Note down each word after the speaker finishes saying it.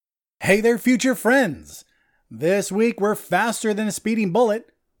Hey there, future friends! This week we're faster than a speeding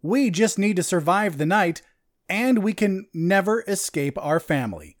bullet, we just need to survive the night, and we can never escape our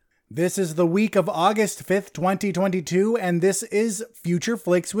family. This is the week of August 5th, 2022, and this is Future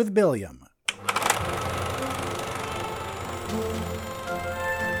Flicks with Billiam.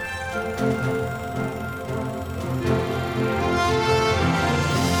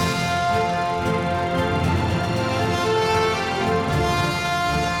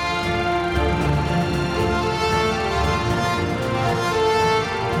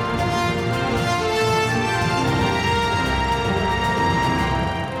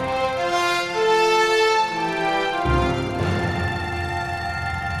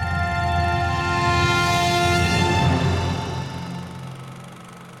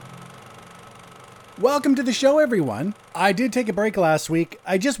 Welcome to the show, everyone. I did take a break last week.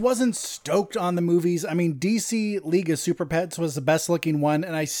 I just wasn't stoked on the movies. I mean, DC League of Super Pets was the best looking one,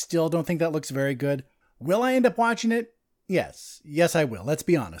 and I still don't think that looks very good. Will I end up watching it? Yes, I will. Let's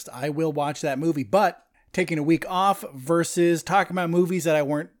be honest. I will watch that movie, but taking a week off versus talking about movies that I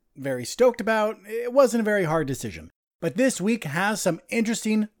weren't very stoked about, it wasn't a very hard decision. But this week has some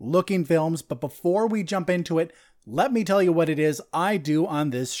interesting looking films, but before we jump into it, let me tell you what it is I do on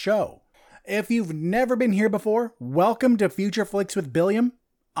this show. If you've never been here before, welcome to Future Flicks with Billiam.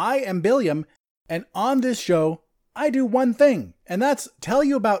 I am Billiam, and on this show, I do one thing, and that's tell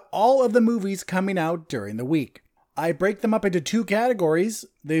you about all of the movies coming out during the week. I break them up into two categories.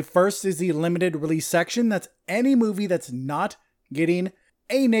 The first is the limited release section. That's any movie that's not getting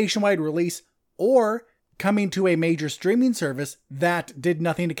a nationwide release or coming to a major streaming service that did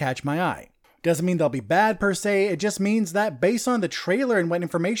nothing to catch my eye. Doesn't mean they'll be bad per se. It just means that based on the trailer and what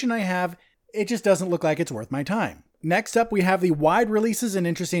information I have, it just doesn't look like it's worth my time. Next up, we have the wide releases and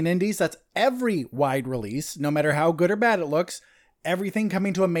interesting indies. That's every wide release, no matter how good or bad it looks, everything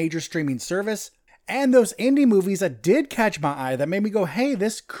coming to a major streaming service, and those indie movies that did catch my eye that made me go, hey,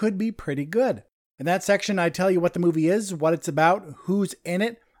 this could be pretty good. In that section, I tell you what the movie is, what it's about, who's in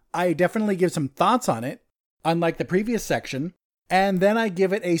it. I definitely give some thoughts on it, unlike the previous section. And then I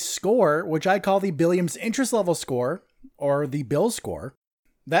give it a score, which I call the Billiam's Interest Level score, or the Bill score.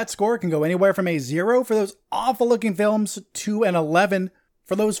 That score can go anywhere from a 0 for those awful looking films to an 11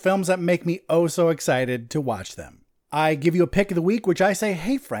 for those films that make me oh so excited to watch them. I give you a pick of the week, which I say,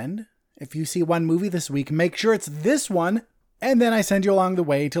 hey friend, if you see one movie this week, make sure it's this one, and then I send you along the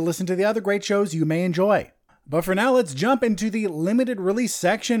way to listen to the other great shows you may enjoy. But for now, let's jump into the limited release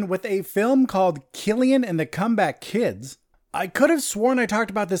section with a film called Killian and the Comeback Kids. I could have sworn I talked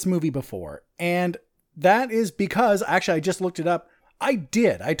about this movie before, and that is because, actually I just looked it up, I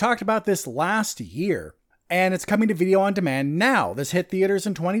did. I talked about this last year, and it's coming to video on demand now. This hit theaters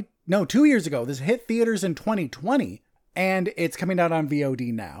in 2 years ago. This hit theaters in 2020, and it's coming out on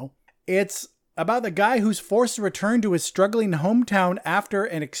VOD now. It's about the guy who's forced to return to his struggling hometown after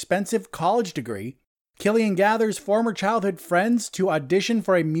an expensive college degree. Killian gathers former childhood friends to audition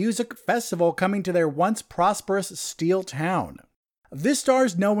for a music festival coming to their once prosperous steel town. This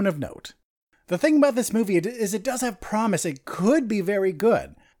stars no one of note. The thing about this movie is it does have promise. It could be very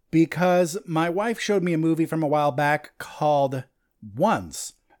good because my wife showed me a movie from a while back called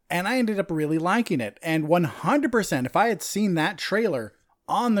Once, and I ended up really liking it. And 100%, if I had seen that trailer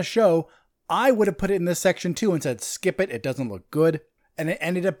on the show, I would have put it in this section too and said, skip it, it doesn't look good. And it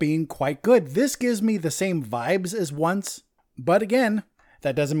ended up being quite good. This gives me the same vibes as Once, but again,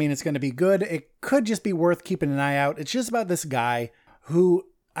 that doesn't mean it's going to be good. It could just be worth keeping an eye out. It's just about this guy who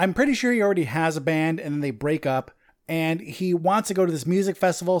I'm pretty sure he already has a band and then they break up and he wants to go to this music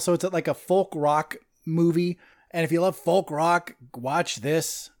festival. So it's like a folk rock movie. And if you love folk rock, watch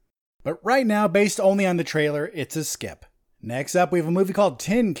this. But right now, based only on the trailer, it's a skip. Next up, we have a movie called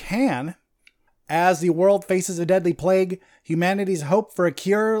Tin Can. As the world faces a deadly plague, humanity's hope for a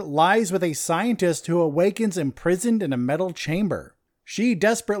cure lies with a scientist who awakens imprisoned in a metal chamber. She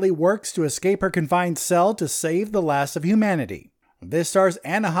desperately works to escape her confined cell to save the last of humanity. This stars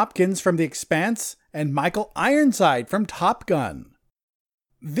Anna Hopkins from The Expanse and Michael Ironside from Top Gun.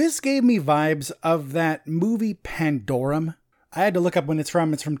 This gave me vibes of that movie Pandorum. I had to look up when it's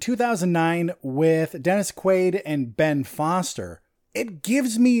from. It's from 2009 with Dennis Quaid and Ben Foster. It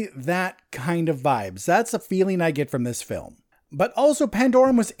gives me that kind of vibes. That's the feeling I get from this film. But also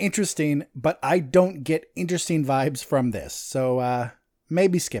Pandorum was interesting, but I don't get interesting vibes from this. So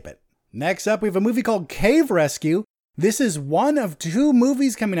maybe skip it. Next up, we have a movie called Cave Rescue. This is one of two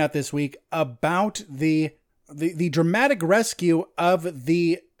movies coming out this week about the dramatic rescue of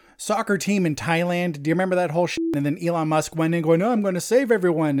the soccer team in Thailand. Do you remember that whole shit? And then Elon Musk went in going, oh, I'm going to save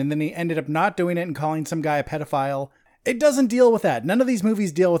everyone. And then he ended up not doing it and calling some guy a pedophile. It doesn't deal with that. None of these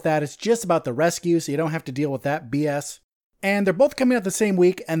movies deal with that. It's just about the rescue, so you don't have to deal with that BS. And they're both coming out the same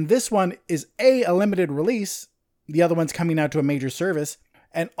week, and this one is a limited release. The other one's coming out to a major service.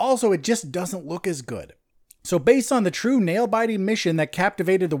 And also, it just doesn't look as good. So based on the true nail-biting mission that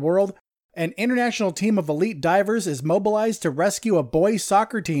captivated the world, an international team of elite divers is mobilized to rescue a boys'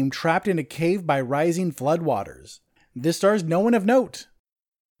 soccer team trapped in a cave by rising floodwaters. This stars no one of note.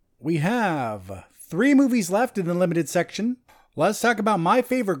 We have 3 movies left in the limited section. Let's talk about My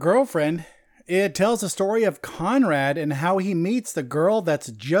Favorite Girlfriend. It tells the story of Conrad and how he meets the girl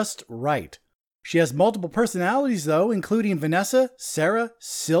that's just right. She has multiple personalities though, including Vanessa, Sarah,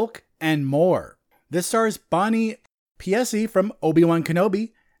 Silk, and more. This stars Bonnie Piesse from Obi-Wan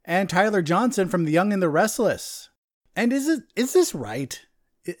Kenobi and Tyler Johnson from The Young and the Restless. And is this right?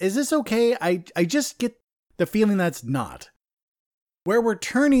 Is this okay? I just get the feeling that's not. Where we're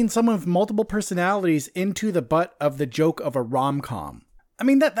turning someone with multiple personalities into the butt of the joke of a rom-com. I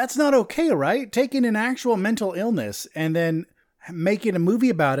mean, that's not okay, right? Taking an actual mental illness and then making a movie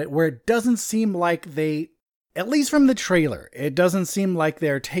about it where it doesn't seem like they, at least from the trailer, it doesn't seem like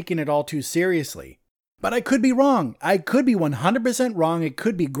they're taking it all too seriously. But I could be wrong. I could be 100% wrong. It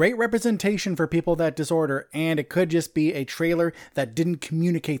could be great representation for people with that disorder, and it could just be a trailer that didn't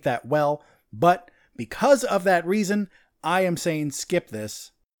communicate that well. But because of that reason, I am saying skip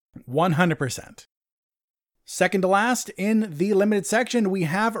this 100%. Second to last in the limited section, we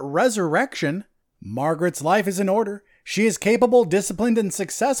have Resurrection. Margaret's life is in order. She is capable, disciplined, and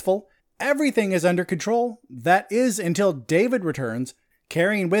successful. Everything is under control. That is until David returns,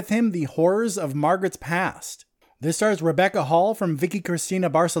 carrying with him the horrors of Margaret's past. This stars Rebecca Hall from Vicky Cristina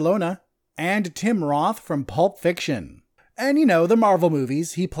Barcelona and Tim Roth from Pulp Fiction. And you know, the Marvel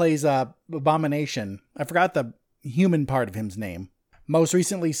movies, he plays Abomination. I forgot the human part of him's name. Most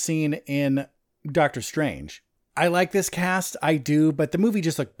recently seen in Doctor Strange. I like this cast, I do, but the movie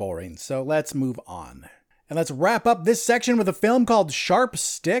just looked boring, so let's move on. And let's wrap up this section with a film called Sharp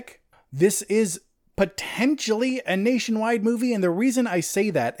Stick. This is potentially a nationwide movie, and the reason I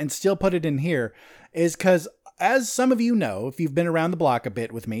say that and still put it in here is because, as some of you know, if you've been around the block a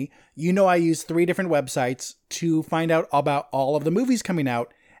bit with me, you know I use 3 different websites to find out about all of the movies coming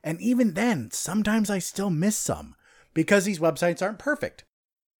out, and even then, sometimes I still miss some, because these websites aren't perfect.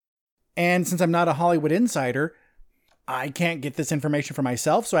 And since I'm not a Hollywood insider, I can't get this information for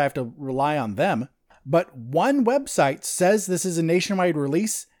myself, so I have to rely on them. But one website says this is a nationwide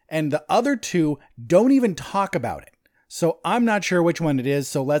release, and the other 2 don't even talk about it. So I'm not sure which one it is,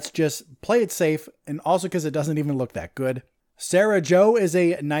 so let's just play it safe, and also because it doesn't even look that good. Sarah Jo is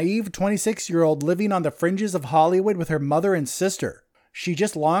a naive 26-year-old living on the fringes of Hollywood with her mother and sister. She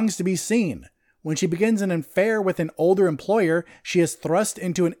just longs to be seen. When she begins an affair with an older employer, she is thrust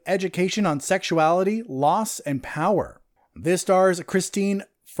into an education on sexuality, loss, and power. This stars Christine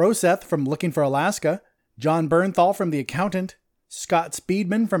Froseth from Looking for Alaska, John Bernthal from The Accountant, Scott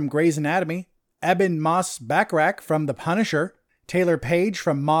Speedman from Grey's Anatomy, Eben Moss-Bachrach from The Punisher, Taylor Page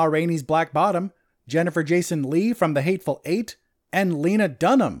from Ma Rainey's Black Bottom, Jennifer Jason Leigh from The Hateful Eight, and Lena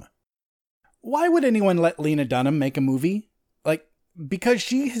Dunham. Why would anyone let Lena Dunham make a movie? Because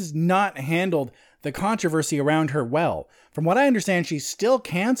she has not handled the controversy around her well. From what I understand, she's still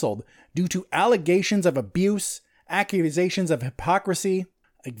canceled due to allegations of abuse, accusations of hypocrisy,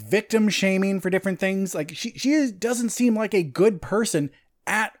 victim shaming for different things. She doesn't seem like a good person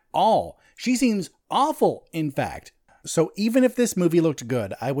at all. She seems awful, in fact. So even if this movie looked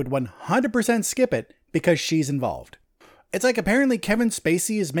good, I would 100% skip it because she's involved. It's like apparently Kevin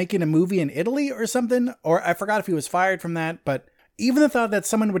Spacey is making a movie in Italy or something, or I forgot if he was fired from that, but even the thought that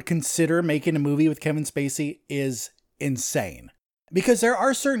someone would consider making a movie with Kevin Spacey is insane. Because there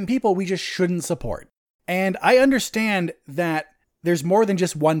are certain people we just shouldn't support. And I understand that there's more than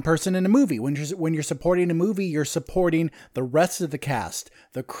just one person in a movie. When you're supporting a movie, you're supporting the rest of the cast,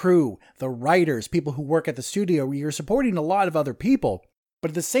 the crew, the writers, people who work at the studio. You're supporting a lot of other people.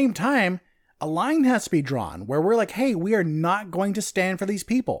 But at the same time, a line has to be drawn where we're like, hey, we are not going to stand for these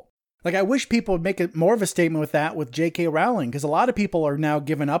people. I wish people would make more of a statement with that with J.K. Rowling, because a lot of people are now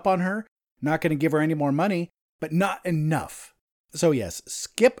giving up on her, not going to give her any more money, but not enough. So yes,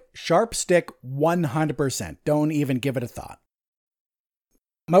 skip Sharp Stick 100%. Don't even give it a thought.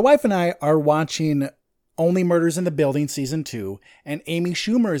 My wife and I are watching Only Murders in the Building Season 2, and Amy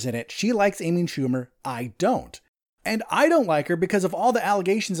Schumer is in it. She likes Amy Schumer. I don't. And I don't like her because of all the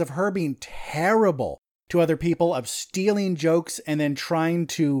allegations of her being terrible to other people, of stealing jokes and then trying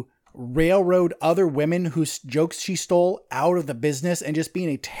to railroad other women whose jokes she stole out of the business and just being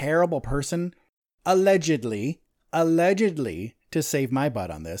a terrible person. Allegedly, to save my butt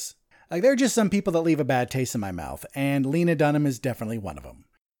on this. Like, there are just some people that leave a bad taste in my mouth, and Lena Dunham is definitely one of them.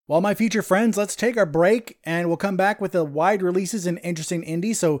 Well, my future friends, let's take our break, and we'll come back with the wide releases and interesting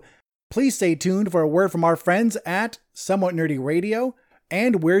indies, so please stay tuned for a word from our friends at Somewhat Nerdy Radio,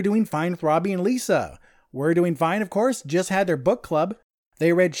 and We're Doing Fine with Robbie and Lisa. We're Doing Fine, of course, just had their book club.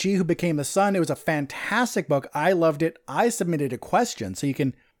 They read She Who Became the Sun. It was a fantastic book. I loved it. I submitted a question, so you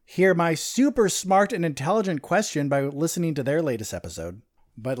can hear my super smart and intelligent question by listening to their latest episode.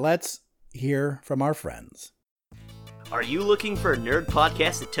 But let's hear from our friends. Are you looking for a nerd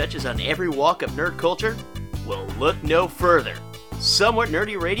podcast that touches on every walk of nerd culture? Well, look no further. Somewhat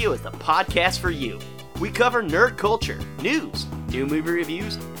Nerdy Radio is the podcast for you. We cover nerd culture, news, new movie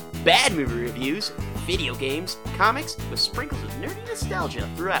reviews, bad movie reviews, video games, comics, with sprinkles of nerdy nostalgia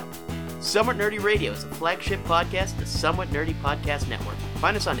throughout. Somewhat Nerdy Radio is the flagship podcast of the Somewhat Nerdy Podcast Network.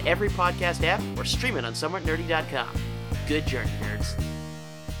 Find us on every podcast app or stream it on somewhatnerdy.com. Good journey, nerds.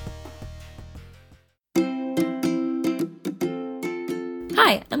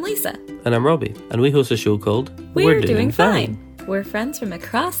 Hi, I'm Lisa. And I'm Robbie, and we host a show called We're Doing Fine. We're friends from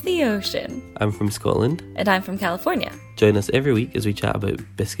across the ocean. I'm from Scotland. And I'm from California. Join us every week as we chat about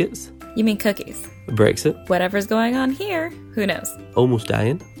biscuits. You mean cookies? Brexit. Whatever's going on here, who knows? Almost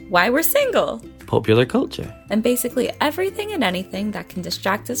dying. Why we're single. Popular culture. And basically everything and anything that can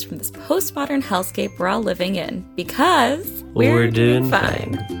distract us from this postmodern hellscape we're all living in. Because we're doing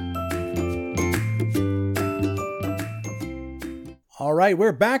fine. All right,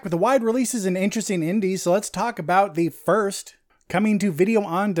 we're back with the wide releases and interesting indies, so let's talk about the first coming to video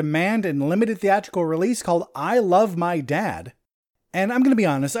on demand and limited theatrical release called I Love My Dad. And I'm going to be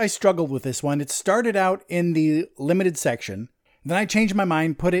honest, I struggled with this one. It started out in the limited section, then I changed my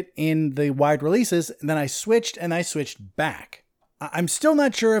mind, put it in the wide releases, and then I switched back. I'm still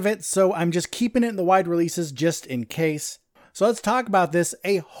not sure of it, so I'm just keeping it in the wide releases just in case. So let's talk about this.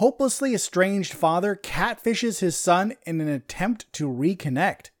 A hopelessly estranged father catfishes his son in an attempt to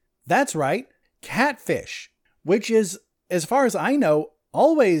reconnect. That's right, catfish, which is, as far as I know,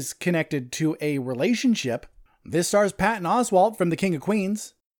 always connected to a relationship. This stars Patton Oswalt from The King of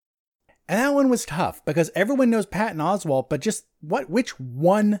Queens. And that one was tough because everyone knows Patton Oswalt, but just which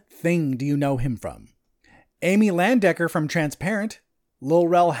one thing do you know him from? Amy Landecker from Transparent, Lil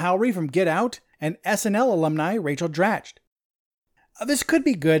Rel Howery from Get Out, and SNL alumni Rachel Dratch. This could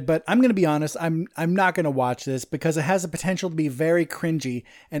be good, but I'm going to be honest, I'm not going to watch this because it has the potential to be very cringy,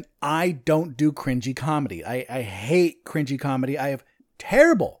 and I don't do cringy comedy. I hate cringy comedy. I have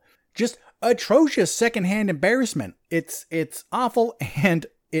terrible, just atrocious secondhand embarrassment. It's awful, and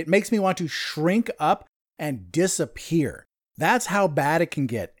it makes me want to shrink up and disappear. That's how bad it can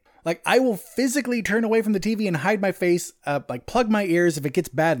get. Like, I will physically turn away from the TV and hide my face, plug my ears if it gets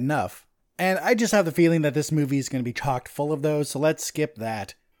bad enough. And I just have the feeling that this movie is going to be chocked full of those, so let's skip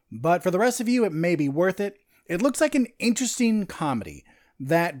that. But for the rest of you, it may be worth it. It looks like an interesting comedy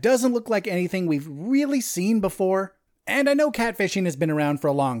that doesn't look like anything we've really seen before. And I know catfishing has been around for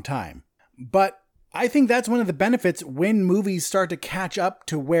a long time. But I think that's one of the benefits when movies start to catch up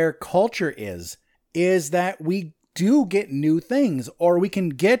to where culture is that we do get new things, or we can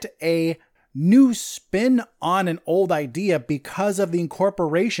get a new spin on an old idea because of the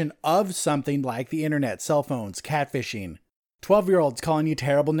incorporation of something like the internet, cell phones, catfishing, 12-year-olds calling you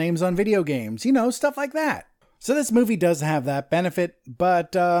terrible names on video games, stuff like that. So this movie does have that benefit,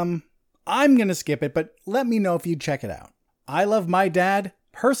 but I'm going to skip it, but let me know if you check it out. I Love My Dad,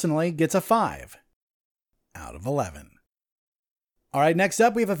 personally, gets a 5 out of 11. All right, next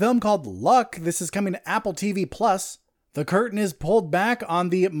up, we have a film called Luck. This is coming to Apple TV+. The curtain is pulled back on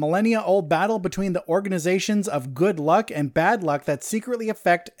the millennia-old battle between the organizations of good luck and bad luck that secretly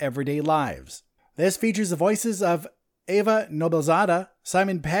affect everyday lives. This features the voices of Ava Noblezada,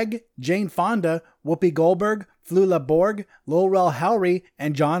 Simon Pegg, Jane Fonda, Whoopi Goldberg, Flula Borg, Lil Rel Howery,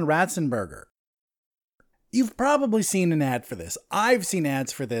 and John Ratzenberger. You've probably seen an ad for this. I've seen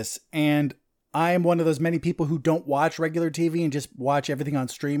ads for this, and I am one of those many people who don't watch regular TV and just watch everything on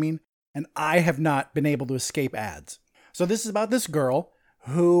streaming, and I have not been able to escape ads. So this is about this girl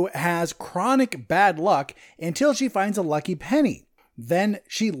who has chronic bad luck until she finds a lucky penny. Then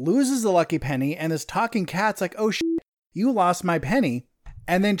she loses the lucky penny and this talking cat's like, oh shit, you lost my penny.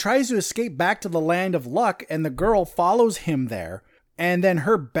 And then tries to escape back to the land of luck, and the girl follows him there. And then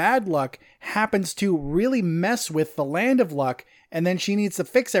her bad luck happens to really mess with the land of luck, and then she needs to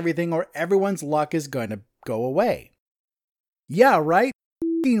fix everything or everyone's luck is going to go away. Yeah, right?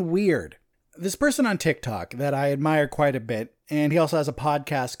 Weird. This person on TikTok that I admire quite a bit, and he also has a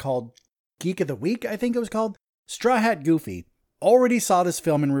podcast called Geek of the Week, I think it was called, Straw Hat Goofy, already saw this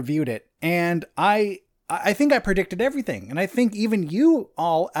film and reviewed it, and I I think I predicted everything. And I think even you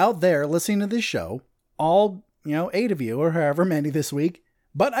all out there listening to this show, all, 8 of you or however many this week,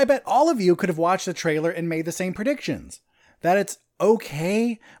 but I bet all of you could have watched the trailer and made the same predictions. That it's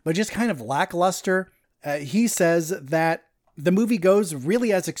okay, but just kind of lackluster. He says that the movie goes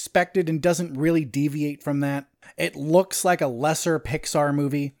really as expected and doesn't really deviate from that. It looks like a lesser Pixar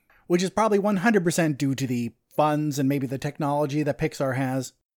movie, which is probably 100% due to the funds and maybe the technology that Pixar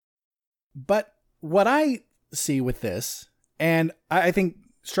has. But what I see with this, and I think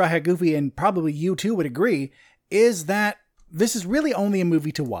Straw Hat Goofy and probably you too would agree, is that this is really only a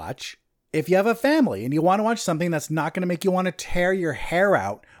movie to watch if you have a family and you want to watch something that's not going to make you want to tear your hair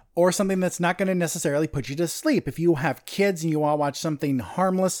out, or something that's not going to necessarily put you to sleep. If you have kids and you want to watch something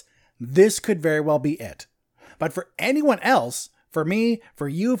harmless, this could very well be it. But for anyone else, for me, for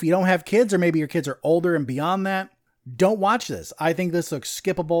you, if you don't have kids, or maybe your kids are older and beyond that, don't watch this. I think this looks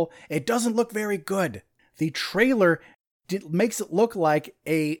skippable. It doesn't look very good. The trailer makes it look like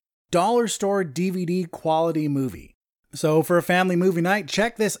a dollar store DVD quality movie. So for a family movie night,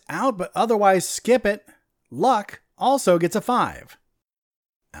 check this out, but otherwise skip it. Luck also gets a 5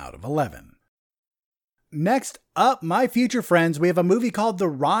 out of 11. Next up, my future friends, we have a movie called The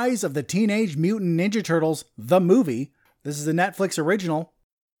Rise of the Teenage Mutant Ninja Turtles, the movie. This is a Netflix original.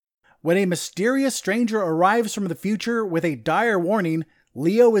 When a mysterious stranger arrives from the future with a dire warning,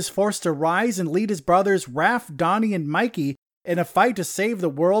 Leo is forced to rise and lead his brothers Raph, Donnie, and Mikey in a fight to save the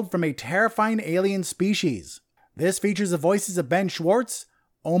world from a terrifying alien species. This features the voices of Ben Schwartz,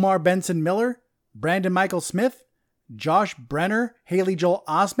 Omar Benson Miller, Brandon Michael Smith, Josh Brenner, Haley Joel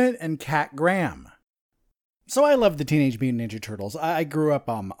Osment, and Kat Graham. So I love the Teenage Mutant Ninja Turtles. I grew up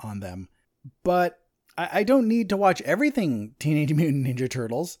on them. But I don't need to watch everything Teenage Mutant Ninja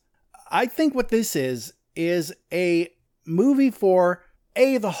Turtles. I think what this is a movie for,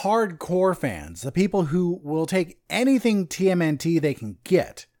 the hardcore fans, the people who will take anything TMNT they can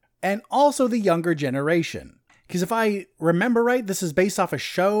get, and also the younger generation. Because if I remember right, this is based off a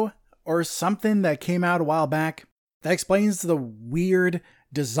show or something that came out a while back that explains the weird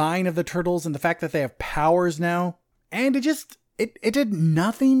design of the turtles and the fact that they have powers now. And it did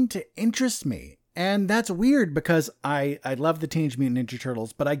nothing to interest me. And that's weird because I love the Teenage Mutant Ninja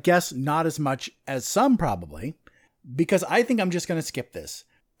Turtles, but I guess not as much as some probably, because I think I'm just going to skip this.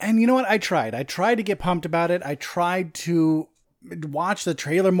 And you know what? I tried to get pumped about it. I tried to watch the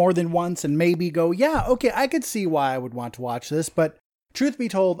trailer more than once and maybe go, yeah, okay, I could see why I would want to watch this, but truth be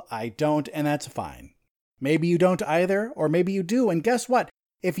told, I don't, and that's fine. Maybe you don't either, or maybe you do, and guess what?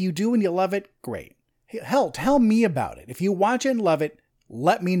 If you do and you love it, great. Hell, tell me about it. If you watch it and love it,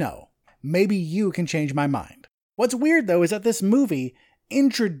 let me know. Maybe you can change my mind. What's weird, though, is that this movie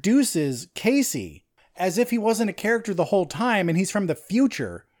introduces Casey as if he wasn't a character the whole time and he's from the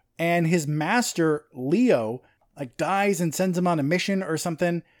future, and his master, Leo, dies and sends him on a mission or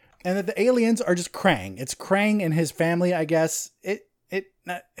something, and that the aliens are just Krang. It's Krang and his family, I guess. It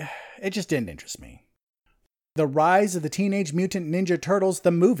just didn't interest me. The Rise of the Teenage Mutant Ninja Turtles,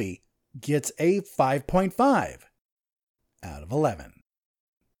 the movie, gets a 5.5 out of 11.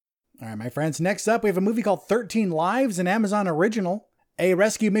 All right, my friends, next up, we have a movie called 13 Lives, an Amazon original. A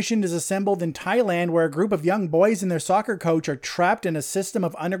rescue mission is assembled in Thailand where a group of young boys and their soccer coach are trapped in a system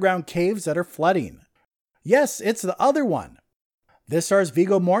of underground caves that are flooding. Yes, it's the other one. This stars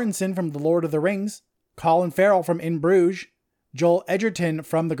Viggo Mortensen from The Lord of the Rings, Colin Farrell from In Bruges, Joel Edgerton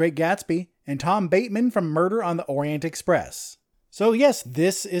from The Great Gatsby, and Tom Bateman from Murder on the Orient Express. So yes,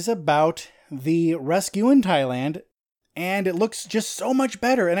 this is about the rescue in Thailand, and it looks just so much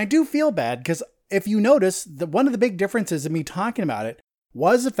better. And I do feel bad because if you notice, one of the big differences in me talking about it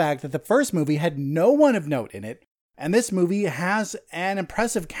was the fact that the first movie had no one of note in it, and this movie has an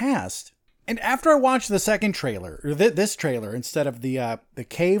impressive cast. And after I watched the second trailer, or this trailer instead of the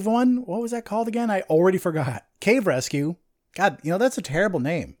cave one, what was that called again? I already forgot. Cave Rescue. God, that's a terrible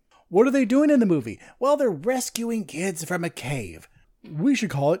name. What are they doing in the movie? Well, they're rescuing kids from a cave. We should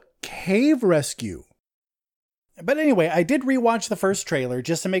call it Cave Rescue. But anyway, I did rewatch the first trailer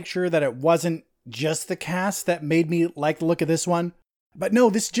just to make sure that it wasn't just the cast that made me like the look of this one. But no,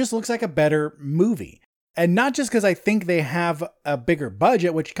 this just looks like a better movie. And not just because I think they have a bigger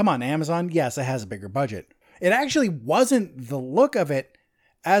budget, which, come on, Amazon, yes, it has a bigger budget. It actually wasn't the look of it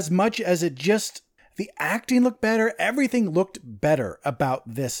as much as it just, the acting looked better, everything looked better about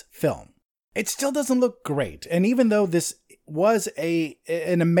this film. It still doesn't look great. And even though this was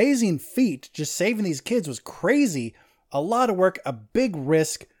an amazing feat, just saving these kids was crazy, a lot of work, a big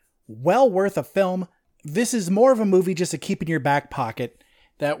risk, well worth a film. This is more of a movie just to keep in your back pocket,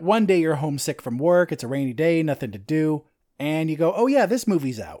 that one day you're homesick from work, it's a rainy day, nothing to do, and you go, oh yeah, this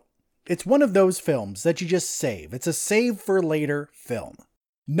movie's out. It's one of those films that you just save. It's a save for later film.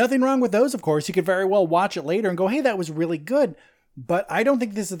 Nothing wrong with those, of course. You could very well watch it later and go, hey, that was really good. But I don't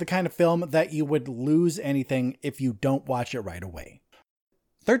think this is the kind of film that you would lose anything if you don't watch it right away.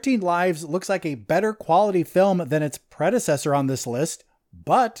 13 Lives looks like a better quality film than its predecessor on this list,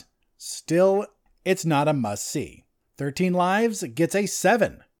 but still, it's not a must-see. 13 Lives gets a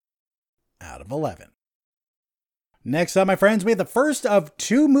 7 out of 11. Next up, my friends, we have the first of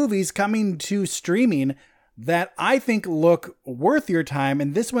 2 movies coming to streaming that I think look worth your time,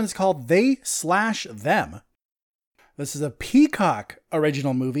 and this one is called They/Them. This is a Peacock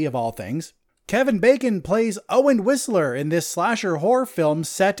original movie of all things. Kevin Bacon plays Owen Whistler in this slasher horror film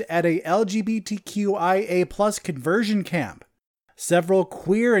set at a LGBTQIA+ conversion camp. Several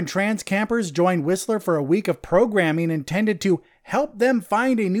queer and trans campers join Whistler for a week of programming intended to help them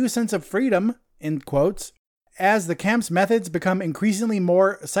find a new sense of freedom, in quotes. As the camp's methods become increasingly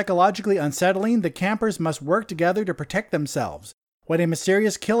more psychologically unsettling, the campers must work together to protect themselves. When a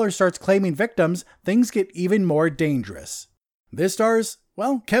mysterious killer starts claiming victims, things get even more dangerous. This stars,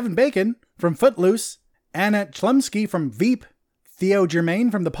 well, Kevin Bacon from Footloose, Annette Chlumsky from Veep, Theo Germain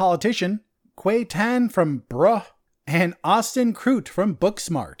from The Politician, Quay Tan from Bruh, and Austin Crute from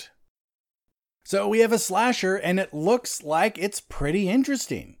Booksmart. So we have a slasher, and it looks like it's pretty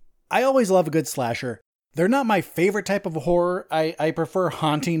interesting. I always love a good slasher. They're not my favorite type of horror. I prefer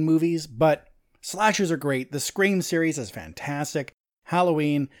haunting movies, but slashers are great. The Scream series is fantastic.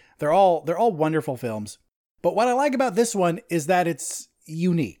 Halloween, they're all wonderful films. But what I like about this one is that it's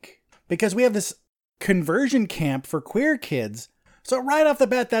unique, because we have this conversion camp for queer kids. So right off the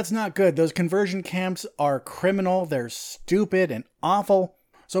bat, that's not good. Those conversion camps are criminal. They're stupid and awful.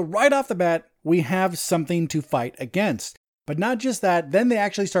 So right off the bat, we have something to fight against. But not just that, then they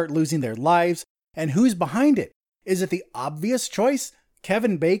actually start losing their lives. And who's behind it? Is it the obvious choice?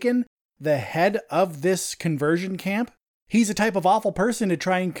 Kevin Bacon, the head of this conversion camp? He's a type of awful person to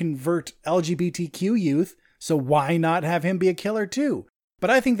try and convert LGBTQ youth, so why not have him be a killer too? But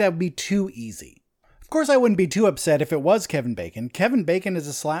I think that would be too easy. Of course, I wouldn't be too upset if it was Kevin Bacon. Kevin Bacon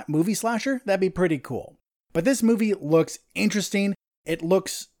is a movie slasher? That'd be pretty cool. But this movie looks interesting. It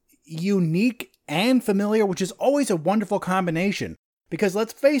looks unique and familiar, which is always a wonderful combination. Because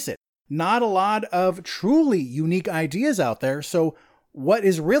let's face it, not a lot of truly unique ideas out there, so what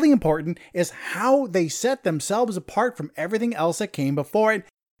is really important is how they set themselves apart from everything else that came before it,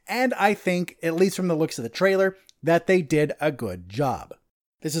 and I think, at least from the looks of the trailer, that they did a good job.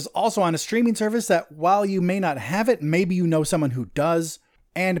 This is also on a streaming service that, while you may not have it, maybe you know someone who does,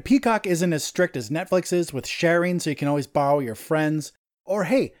 and Peacock isn't as strict as Netflix is with sharing, so you can always borrow your friends, or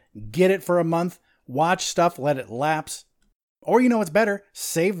hey, get it for a month, watch stuff, let it lapse. Or you know what's better?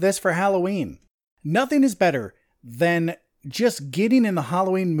 Save this for Halloween. Nothing is better than just getting in the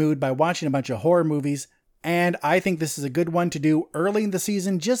Halloween mood by watching a bunch of horror movies, and I think this is a good one to do early in the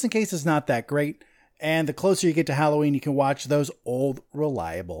season just in case it's not that great, and the closer you get to Halloween, you can watch those old,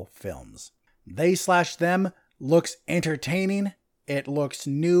 reliable films. They/Them looks entertaining, it looks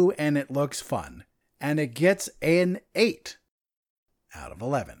new, and it looks fun. And it gets an 8 out of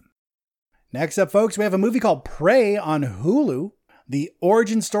 11. Next up, folks, we have a movie called Prey on Hulu. The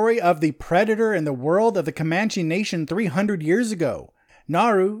origin story of the predator in the world of the Comanche Nation 300 years ago.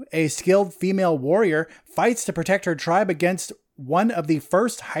 Naru, a skilled female warrior, fights to protect her tribe against one of the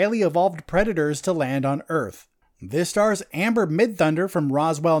first highly evolved predators to land on Earth. This stars Amber Midthunder from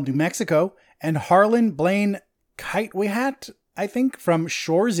Roswell, New Mexico, and Harlan Blaine Kitewehat, I think, from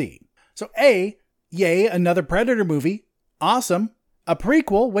Shoresy. So yay, another Predator movie. Awesome. A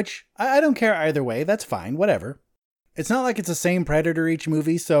prequel, which I don't care either way. That's fine, whatever. It's not like it's the same Predator each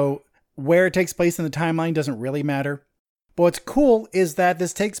movie, so where it takes place in the timeline doesn't really matter. But what's cool is that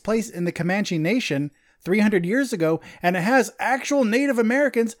this takes place in the Comanche Nation 300 years ago, and it has actual Native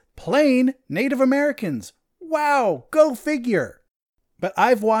Americans playing Native Americans. Wow, go figure. But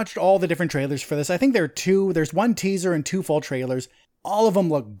I've watched all the different trailers for this. I think there are 2. There's 1 teaser and 2 full trailers. All of them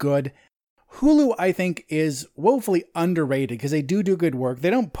look good. Hulu, I think, is woefully underrated because they do good work. They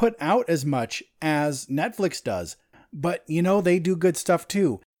don't put out as much as Netflix does, but they do good stuff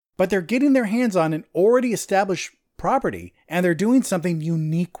too. But they're getting their hands on an already established property and they're doing something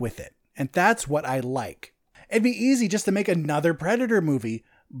unique with it. And that's what I like. It'd be easy just to make another Predator movie,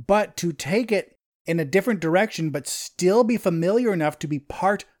 but to take it in a different direction, but still be familiar enough to be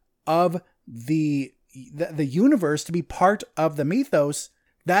part of the universe, to be part of the mythos.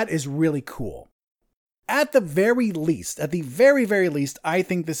 That is really cool. At the very very least, I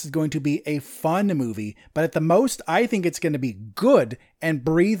think this is going to be a fun movie, but at the most, I think it's going to be good and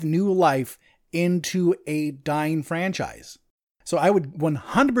breathe new life into a dying franchise. So I would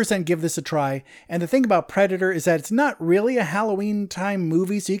 100% give this a try. And the thing about Predator is that it's not really a Halloween time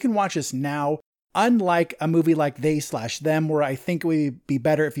movie, so you can watch this now. Unlike a movie like They/Them, where I think it would be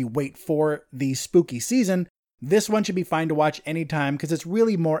better if you wait for the spooky season, this one should be fine to watch anytime because it's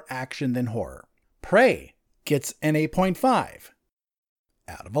really more action than horror. Prey gets an 8.5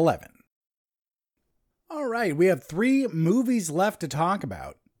 out of 11. All right, we have 3 movies left to talk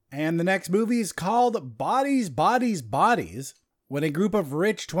about. And the next movie is called Bodies, Bodies, Bodies. When a group of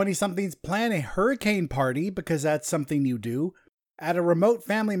rich 20-somethings plan a hurricane party, because that's something you do, at a remote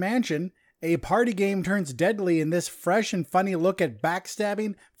family mansion, a party game turns deadly in this fresh and funny look at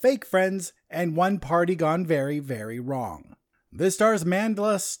backstabbing, fake friends, and one party gone very, very wrong. This stars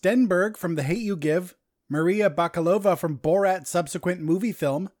Mandela Stenberg from The Hate U Give, Maria Bakalova from Borat's subsequent movie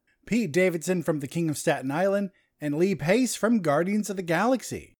film, Pete Davidson from The King of Staten Island, and Lee Pace from Guardians of the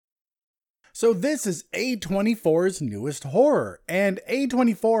Galaxy. So this is A24's newest horror, and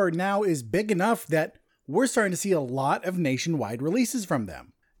A24 now is big enough that we're starting to see a lot of nationwide releases from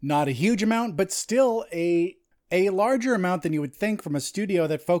them. Not a huge amount, but still a larger amount than you would think from a studio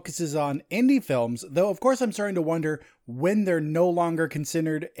that focuses on indie films, though of course I'm starting to wonder when they're no longer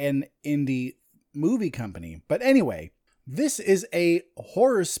considered an indie movie company. But anyway, this is a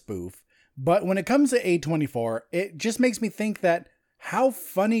horror spoof, but when it comes to A24, it just makes me think that how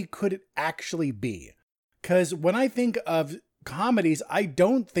funny could it actually be? Because when I think of comedies, I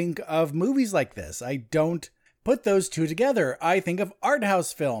don't think of movies like this. I don't put those two together. I think of art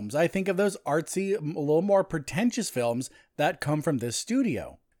house films. I think of those artsy, a little more pretentious films that come from this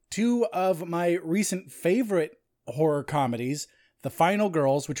studio. 2 of my recent favorite horror comedies, The Final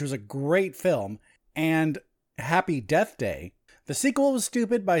Girls, which was a great film, and Happy Death Day. The sequel was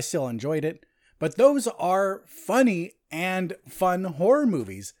stupid, but I still enjoyed it. But those are funny and fun horror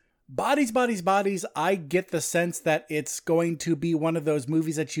movies. Bodies, Bodies, Bodies, I get the sense that it's going to be one of those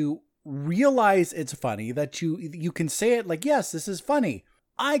movies that you realize it's funny, that you can say it like, yes, this is funny.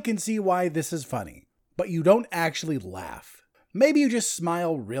 I can see why this is funny. But you don't actually laugh. Maybe you just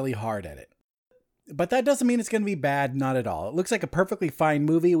smile really hard at it. But that doesn't mean it's going to be bad, not at all. It looks like a perfectly fine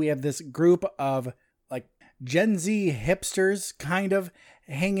movie. We have this group of like Gen Z hipsters kind of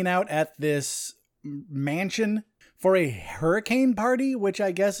hanging out at this mansion for a hurricane party, which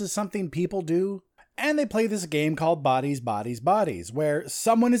I guess is something people do. And they play this game called Bodies, Bodies, Bodies, where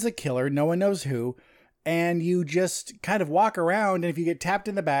someone is a killer, no one knows who, and you just kind of walk around, and if you get tapped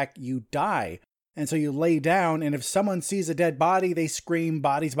in the back, you die. And so you lay down, and if someone sees a dead body, they scream,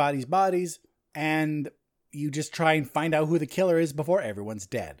 Bodies, Bodies, Bodies, and you just try and find out who the killer is before everyone's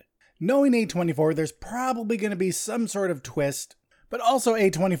dead. Knowing A24, there's probably going to be some sort of twist, but also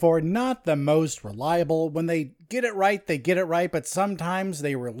A24, not the most reliable. When they get it right, but sometimes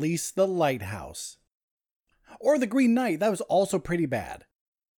they release The Lighthouse. Or The Green Knight, that was also pretty bad.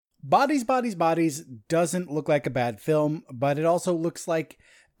 Bodies, Bodies, Bodies doesn't look like a bad film, but it also looks like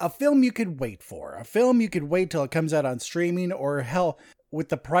a film you could wait for. A film you could wait till it comes out on streaming, or hell, with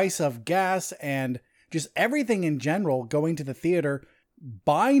the price of gas and just everything in general, going to the theater,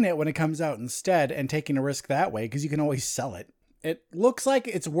 buying it when it comes out instead and taking a risk that way, because you can always sell it. It looks like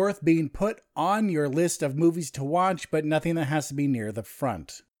it's worth being put on your list of movies to watch, but nothing that has to be near the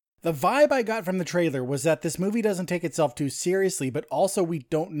front. The vibe I got from the trailer was that this movie doesn't take itself too seriously, but also we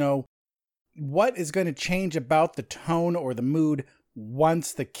don't know what is going to change about the tone or the mood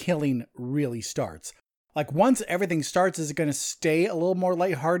once the killing really starts. Like, once everything starts, is it going to stay a little more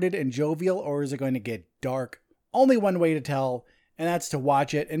lighthearted and jovial, or is it going to get dark? Only one way to tell, and that's to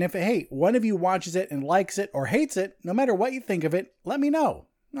watch it. And if, hey, one of you watches it and likes it or hates it, no matter what you think of it, let me know.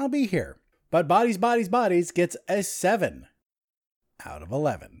 I'll be here. But Bodies, Bodies, Bodies gets a 7 out of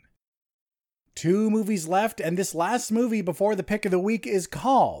 11. 2 movies left, and this last movie before the pick of the week is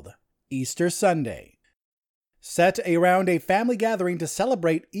called Easter Sunday. Set around a family gathering to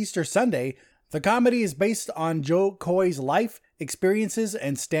celebrate Easter Sunday, the comedy is based on Jo Koy's life, experiences,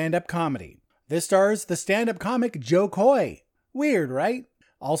 and stand-up comedy. This stars the stand-up comic Jo Koy. Weird, right?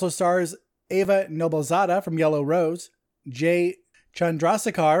 Also stars Ava Noblezada from Yellow Rose, Jay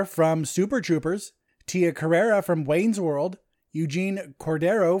Chandrasekhar from Super Troopers, Tia Carrera from Wayne's World, Eugene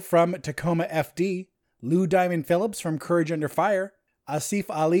Cordero from Tacoma FD, Lou Diamond Phillips from Courage Under Fire, Asif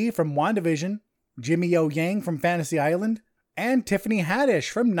Ali from WandaVision, Jimmy O Yang from Fantasy Island, and Tiffany Haddish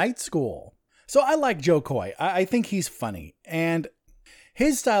from Night School. So I like Jo Koy. I think he's funny, and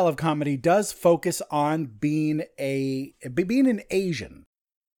his style of comedy does focus on being an Asian.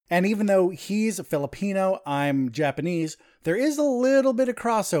 And even though he's Filipino, I'm Japanese, there is a little bit of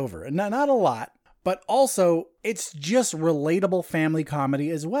crossover. Not a lot, but also it's just relatable family comedy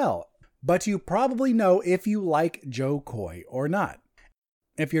as well. but you probably know if you like Joe Coy or not.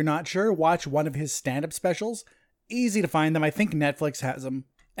 If you're not sure, watch one of his stand-up specials. Easy to find them. I think Netflix has them.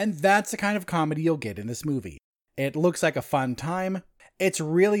 And that's the kind of comedy you'll get in this movie. It looks like a fun time. It's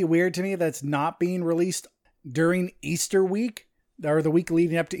really weird to me that it's not being released during Easter week, or the week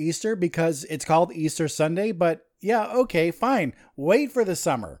leading up to Easter, because it's called Easter Sunday. But yeah, okay, fine. Wait for the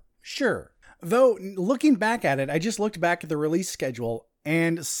summer. Sure. Though, looking back at it, I just looked back at the release schedule,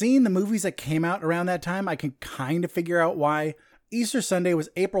 and seeing the movies that came out around that time, I can kind of figure out why. Easter Sunday was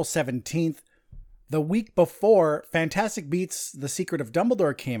April 17th. The week before, Fantastic Beasts: The Secret of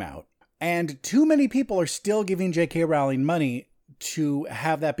Dumbledore came out, and too many people are still giving J.K. Rowling money to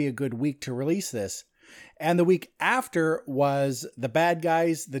have that be a good week to release this. And the week after was The Bad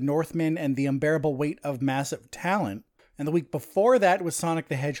Guys, The Northman, and The Unbearable Weight of Massive Talent. And the week before that was Sonic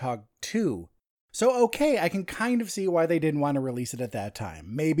the Hedgehog 2. So okay, I can kind of see why they didn't want to release it at that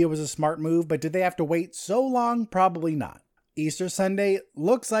time. Maybe it was a smart move, but did they have to wait so long? Probably not. Easter Sunday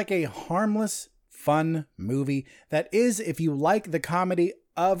looks like a harmless, fun movie that is if you like the comedy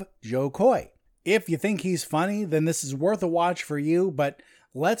of Joe Coy. If you think he's funny, then this is worth a watch for you, but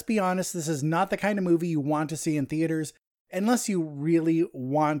let's be honest, this is not the kind of movie you want to see in theaters unless you really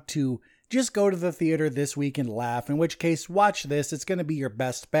want to just go to the theater this week and laugh, in which case watch this. It's going to be your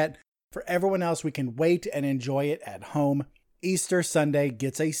best bet. For everyone else, we can wait and enjoy it at home. Easter Sunday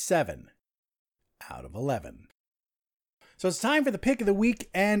gets a 7 out of 11. So it's time for the pick of the week,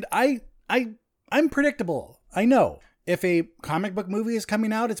 and I'm predictable. I know. If a comic book movie is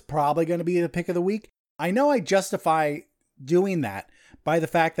coming out, it's probably going to be the pick of the week. I know I justify doing that by the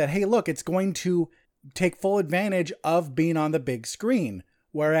fact that, hey, look, it's going to take full advantage of being on the big screen.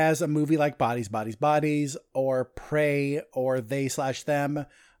 Whereas a movie like Bodies, Bodies, Bodies, or Prey, or They/Them,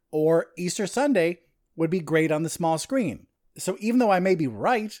 or Easter Sunday would be great on the small screen. So even though I may be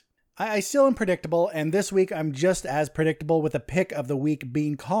right, I still am predictable, and this week I'm just as predictable with the pick of the week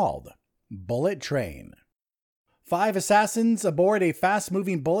being called Bullet Train. 5 assassins aboard a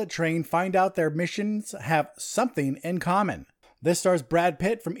fast-moving bullet train find out their missions have something in common. This stars Brad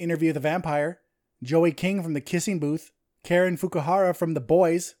Pitt from Interview with the Vampire, Joey King from The Kissing Booth, Karen Fukuhara from The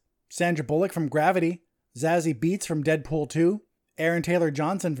Boys, Sandra Bullock from Gravity, Zazie Beetz from Deadpool 2, Aaron Taylor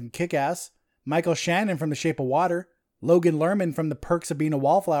Johnson from Kick-Ass, Michael Shannon from The Shape of Water, Logan Lerman from The Perks of Being a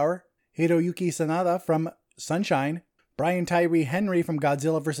Wallflower, Hiroyuki Sanada from Sunshine, Brian Tyree Henry from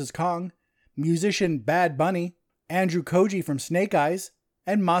Godzilla vs. Kong, musician Bad Bunny, Andrew Koji from Snake Eyes,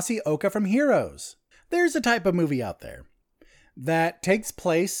 and Masi Oka from Heroes. There's a type of movie out there that takes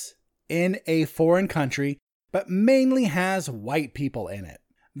place in a foreign country, but mainly has white people in it.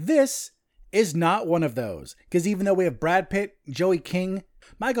 This is not one of those, because even though we have Brad Pitt, Joey King,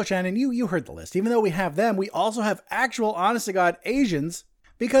 Michael Shannon, you heard the list. Even though we have them, we also have actual, honest-to-God Asians,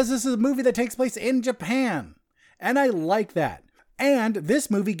 because this is a movie that takes place in Japan. And I like that. And this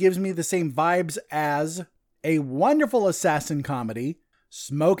movie gives me the same vibes as a wonderful assassin comedy,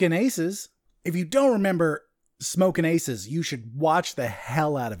 Smokin' Aces. If you don't remember Smokin' Aces, you should watch the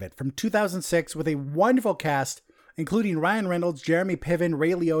hell out of it. From 2006 with a wonderful cast, including Ryan Reynolds, Jeremy Piven,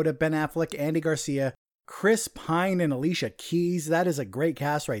 Ray Liotta, Ben Affleck, Andy Garcia, Chris Pine, and Alicia Keys. That is a great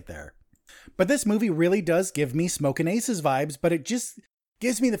cast right there. But this movie really does give me Smokin' Aces vibes, but it just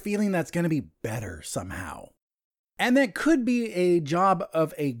gives me the feeling that's going to be better somehow. And that could be a job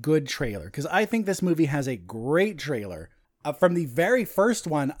of a good trailer, because I think this movie has a great trailer. From the very first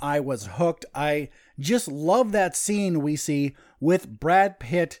one, I was hooked. I just love that scene we see with Brad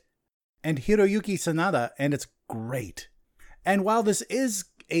Pitt and Hiroyuki Sanada, and it's great. And while this is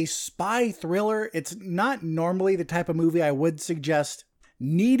a spy thriller, it's not normally the type of movie I would suggest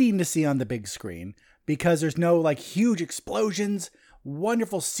needing to see on the big screen, because there's no like huge explosions,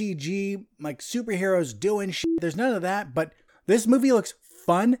 wonderful CG, like superheroes doing shit. There's none of that, but this movie looks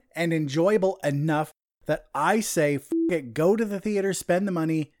fun and enjoyable enough that I say, f it, go to the theater, spend the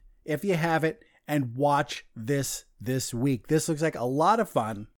money if you have it, and watch this week. This looks like a lot of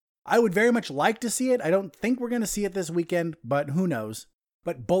fun. I would very much like to see it. I don't think we're going to see it this weekend, but who knows.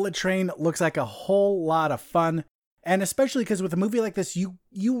 But Bullet Train looks like a whole lot of fun. And especially because with a movie like this, you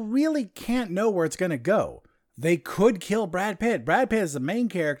really can't know where it's going to go. They could kill Brad Pitt. Brad Pitt is the main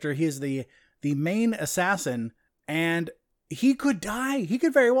character. He is the main assassin, and he could die. He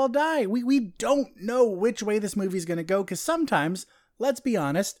could very well die. We don't know which way this movie is going to go, because sometimes, let's be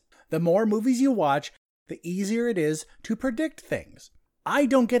honest, the more movies you watch, the easier it is to predict things. I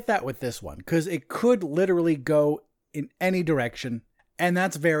don't get that with this one, because it could literally go in any direction, and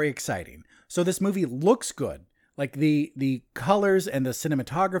that's very exciting. So this movie looks good. Like the colors and the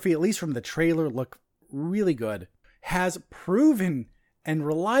cinematography, at least from the trailer, look really good. Has proven and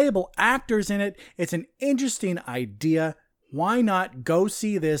reliable actors in it. It's an interesting idea. Why not go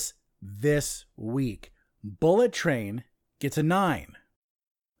see this week? Bullet Train gets a 9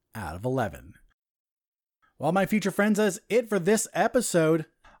 out of 11. Well, my future friends, that's it for this episode.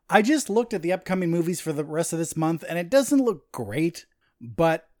 I just looked at the upcoming movies for the rest of this month, and it doesn't look great,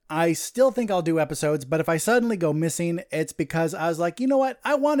 but I still think I'll do episodes. But if I suddenly go missing, it's because I was like, you know what?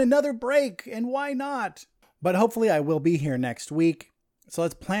 I want another break, and why not? But hopefully I will be here next week. So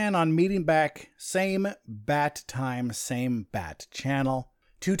let's plan on meeting back, same bat time, same bat channel,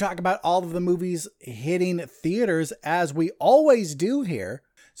 to talk about all of the movies hitting theaters as we always do here.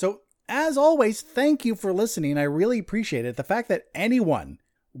 So as always, thank you for listening. I really appreciate it. The fact that anyone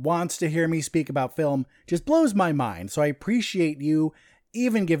wants to hear me speak about film just blows my mind. So I appreciate you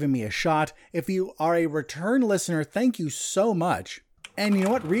even giving me a shot. If you are a return listener, thank you so much. And you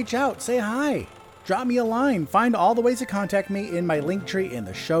know what? Reach out, say hi, drop me a line. Find all the ways to contact me in my link tree in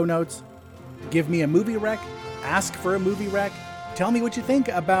the show notes. Give me a movie rec, ask for a movie rec, tell me what you think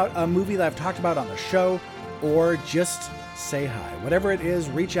about a movie that I've talked about on the show, or just say hi. Whatever it is,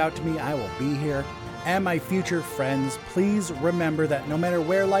 reach out to me. I will be here. And my future friends, please remember that no matter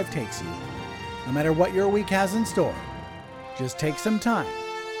where life takes you, no matter what your week has in store, just take some time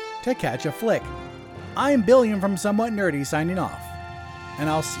to catch a flick. I'm Billiam from Somewhat Nerdy signing off, and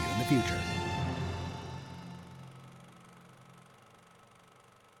I'll see you in the future.